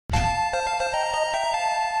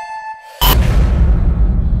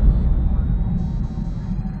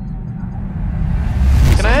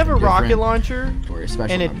rocket launcher or a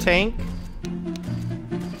special and a number. tank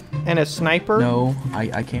and a sniper? No,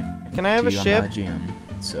 I can't. Can I have a I'm ship? not a GM,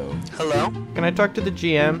 so. Hello? Can I talk to the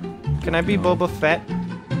GM? Can I be Boba Fett?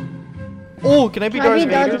 Oh, can I be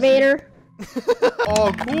Darth Vader?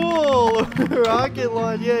 Oh, cool! Rocket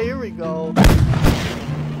launch. Yeah, here we go.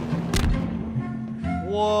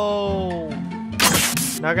 Whoa.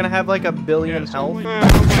 Not gonna have like a billion health. I'm going to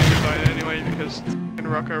buy it anyway because in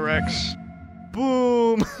Rucka Rex.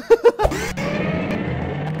 Boom!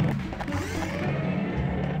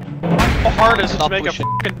 How hard is it to make a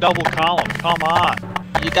fucking double column? Come on.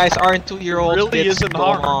 You guys aren't 2-year-olds. Really kids. isn't Come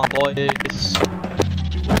hard. on, boys.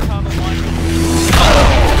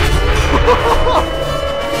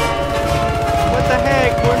 What the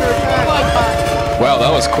heck? Corner attack. Wow,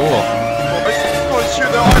 that was cool.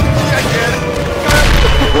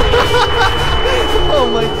 Oh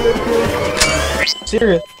my goodness.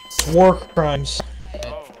 Serious war crimes.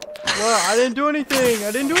 Well, I didn't do anything.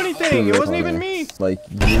 I didn't do anything. It wasn't even me. Like,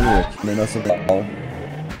 you were know something.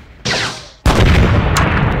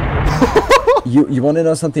 You want to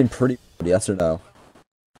know something pretty? Yes or no?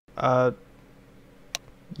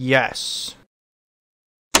 Yes.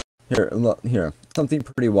 Here, look, here. Something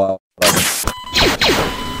pretty wild.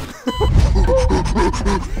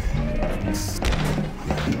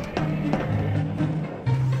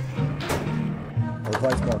 Or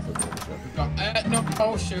vice marshal. No,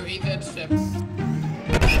 oh shoot, he did ship.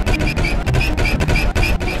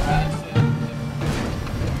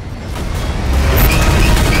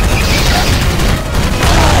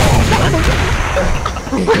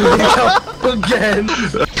 Again!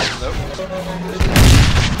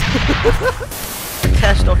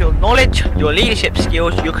 Test of your knowledge, your leadership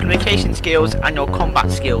skills, your communication skills, and your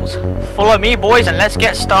combat skills. Follow me, boys, and let's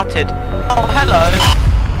get started. Oh, hello.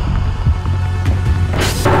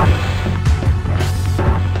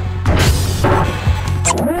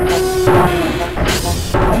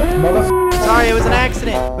 Sorry, it was an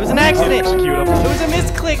accident. It was an accident. It was a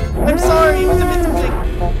misclick. I'm sorry. It was a misclick.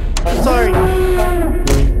 I'm sorry.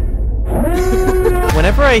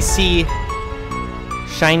 Whenever I see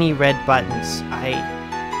shiny red buttons,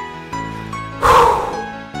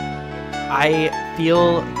 I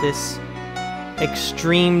feel this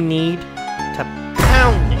extreme need to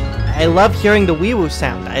pound it. I love hearing the wee-woo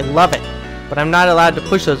sound. I love it. But I'm not allowed to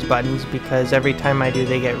push those buttons because every time I do,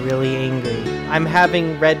 they get really angry. I'm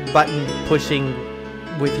having red button pushing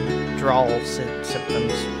withdrawal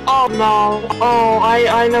symptoms. Oh no. Oh,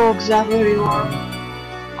 I know exactly who you are.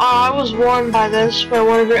 I was warned by this by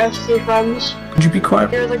one of your FT friends. Could you be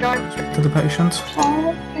quiet You're the guy. to the patient?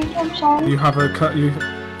 Sorry, I'm sorry. You have a cut. You.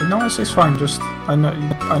 No, it's fine. Just I know.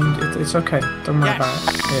 It's okay. Don't worry about it.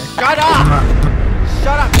 Here. Shut up!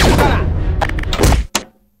 Shut up! Shut up!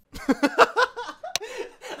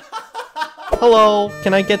 Hello,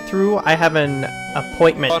 can I get through? I have an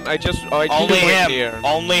appointment. Only him.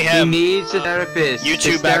 Only him. He needs a therapist. You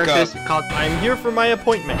two back up. I'm here for my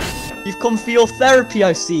appointment. You've come for your therapy,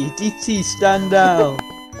 I see. DT, stand down.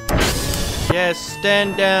 Yes,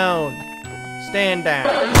 stand down. Stand down.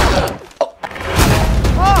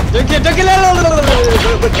 Don't get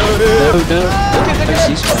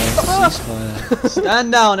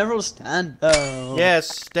Stand down, everyone stand down. Yes,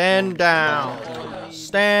 stand down.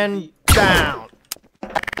 Stand down.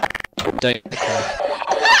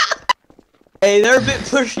 Hey, they're a bit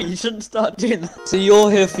pushy, you shouldn't start doing that. So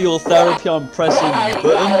you're here for your therapy on pressing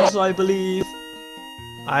buttons, I believe?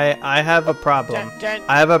 I have a problem.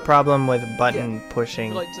 I have a problem with button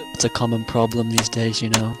pushing. It's a common problem these days, you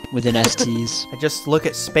know, within STs. I just look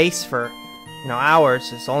at space for,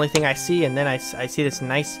 hours. It's the only thing I see, and then I see this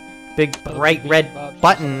nice, big, bright red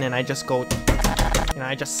button, and I just go,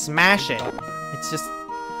 I just smash it. It's just...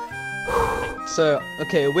 So,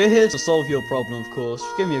 okay, we're here to solve your problem, of course.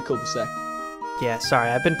 Give me a couple seconds. Yeah, sorry,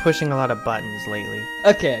 I've been pushing a lot of buttons lately.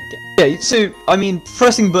 Okay. Yeah, so, I mean,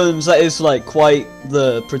 pressing buttons, that is, like, quite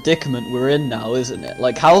the predicament we're in now, isn't it?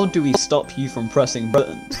 Like, how do we stop you from pressing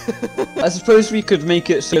buttons? I suppose we could make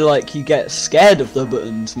it so, like, you get scared of the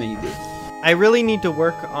buttons, maybe. I really need to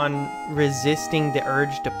work on resisting the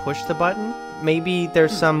urge to push the button. Maybe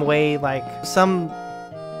there's some way, like, some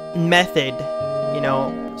method,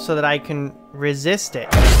 so that I can resist it.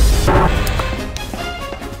 Call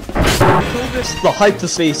this the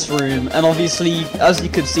hyperspace room, and obviously, as you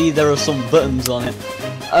can see, there are some buttons on it.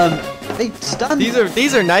 They stand.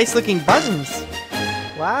 These are nice looking buttons.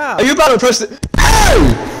 Wow. Are you about to press it?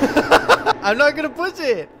 Ow! I'm not gonna push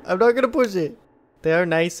it. I'm not gonna push it. They are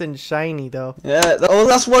nice and shiny, though. Yeah. Oh,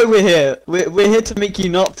 that's why we're here. We're here to make you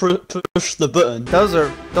not push the button. Those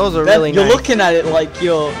are really nice. You're looking at it like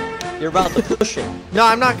you're You're about to push it. No,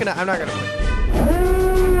 I'm not gonna push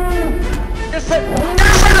it.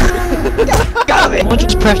 Got it! I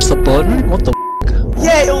just pressed the button. What the?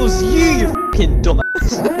 Yeah, it was you fucking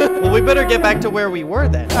dumbass. Well, we better get back to where we were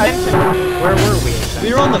then. Where were we? We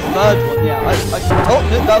were on the third one, yeah. Oh,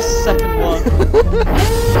 no, that's the second one.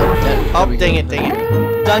 Oh, dang it.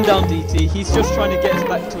 Stand down, DT. He's just trying to get us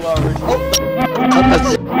back to our original.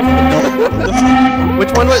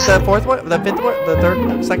 Which one was the fourth one? The fifth one? The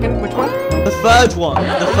third? Second? Which one? The third one.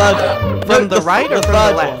 The third one. From the right or from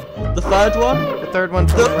the left? The third one? The third one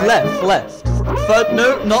from the right? Left. Third,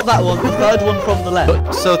 no, not that one. The third one from the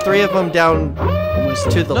left. So 3 of them down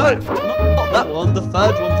to the left. No, not that one. The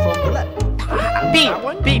third one from the left.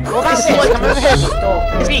 Beep! Well, that's it. Come over here.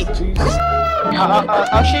 Beep!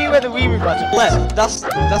 I'll show you where the Wii button. Left. That's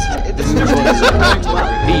Beep.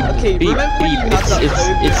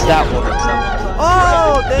 It's that one.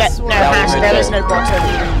 Oh, this one. No, Hash, there is no button.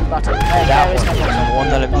 There is no button. The one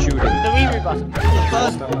that I'm shooting. The Wii button.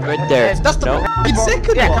 Right there. That's the No.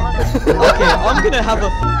 second one. Okay, I'm gonna have a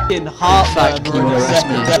fucking heartburn Can you in a arrest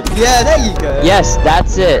me? second. Yeah, there you go. Yes,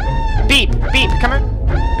 that's it. Beep! Come on.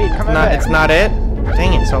 Beep, come over No, there. it's not it.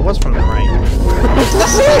 Dang it, so it was from the right.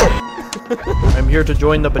 That's it. I'm here to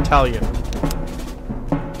join the battalion.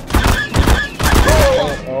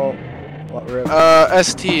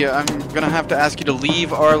 ST, I'm gonna have to ask you to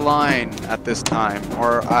leave our line at this time,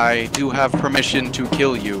 or I do have permission to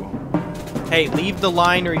kill you. Hey, leave the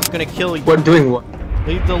line or he's gonna kill you. What doing what?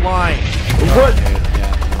 Leave the line. What?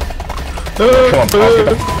 Come on, pal, get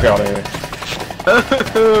the fuck out of here.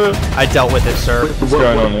 I dealt with it, sir. What's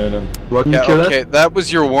going on here then? Yeah, okay, that was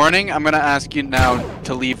your warning. I'm gonna ask you now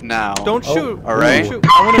to leave now. Don't shoot. Alright? Don't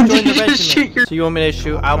shoot. I want to join the regiment. So you want me to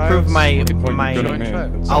shoot? I'll prove my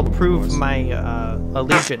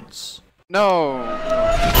allegiance. No.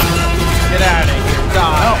 Get out of here.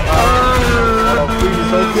 Die.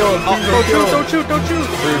 Don't shoot.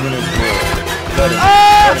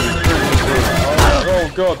 Oh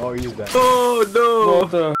god. Oh, he's dead. Oh no! What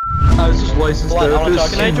the? I was just licensed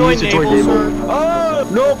therapist. Can I join Naval, sir? Oh,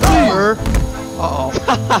 no, please!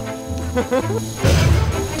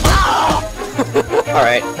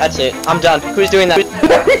 Alright, that's it. I'm done. Who's doing that? Oh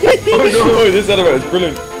no, this elevator is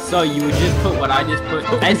brilliant. So you would just put what I just put.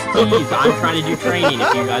 STs, I'm trying to do training.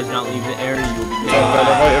 If you guys do not leave the area, you will be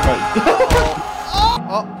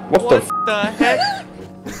What the heck?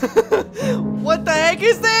 What the heck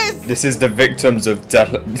is this? This is the victims of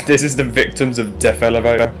death. This is the victims of death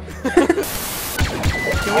elevator.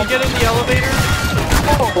 Can we get in the elevator?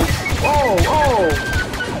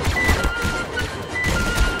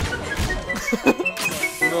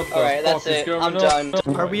 Alright, that's it. I'm done.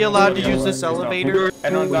 Are we allowed to use this elevator?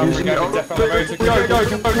 Anyone down for going to death elevator? Go!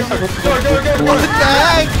 What the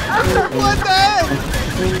heck? What the heck?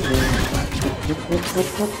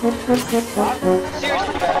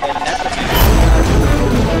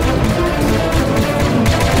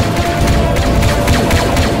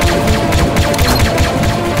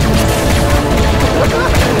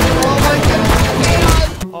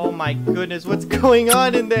 Oh my goodness, what's going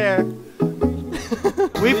on in there?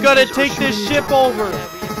 We've got to take this ship over.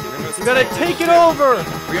 We've got to take it over.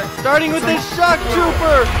 Starting with this shock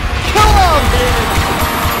trooper. Kill him!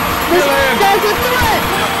 This guy's a threat!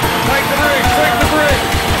 Take the brig! Take the brig!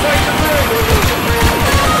 Take the brig!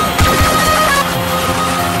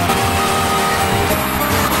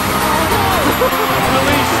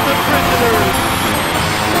 Release the prisoners!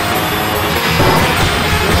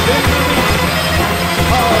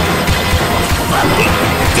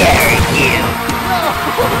 Dare you!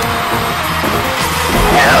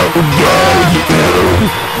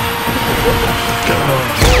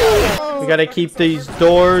 We gotta keep these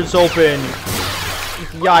doors open.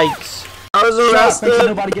 Yikes. I was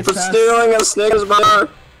arrested for stealing a Snickers bar.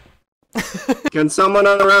 Can someone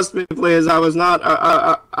arrest me, please? I was not.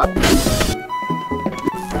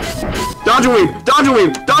 Dodge and weave! Dodge and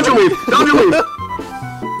weave! Dodge and weave! Dodge and weave!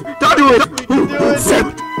 Dodge and weave!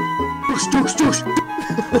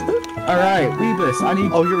 Alright, Weebus, I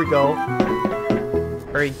need. Oh, here we go.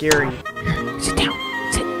 Alright, Gary. Sit down.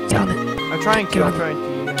 Sit down. I'm trying to.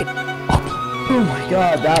 Oh my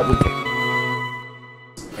god, that was.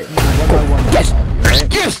 Yes!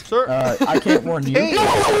 Right? Yes! Sir! I can't warn you. Hey.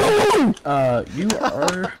 You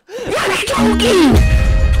are.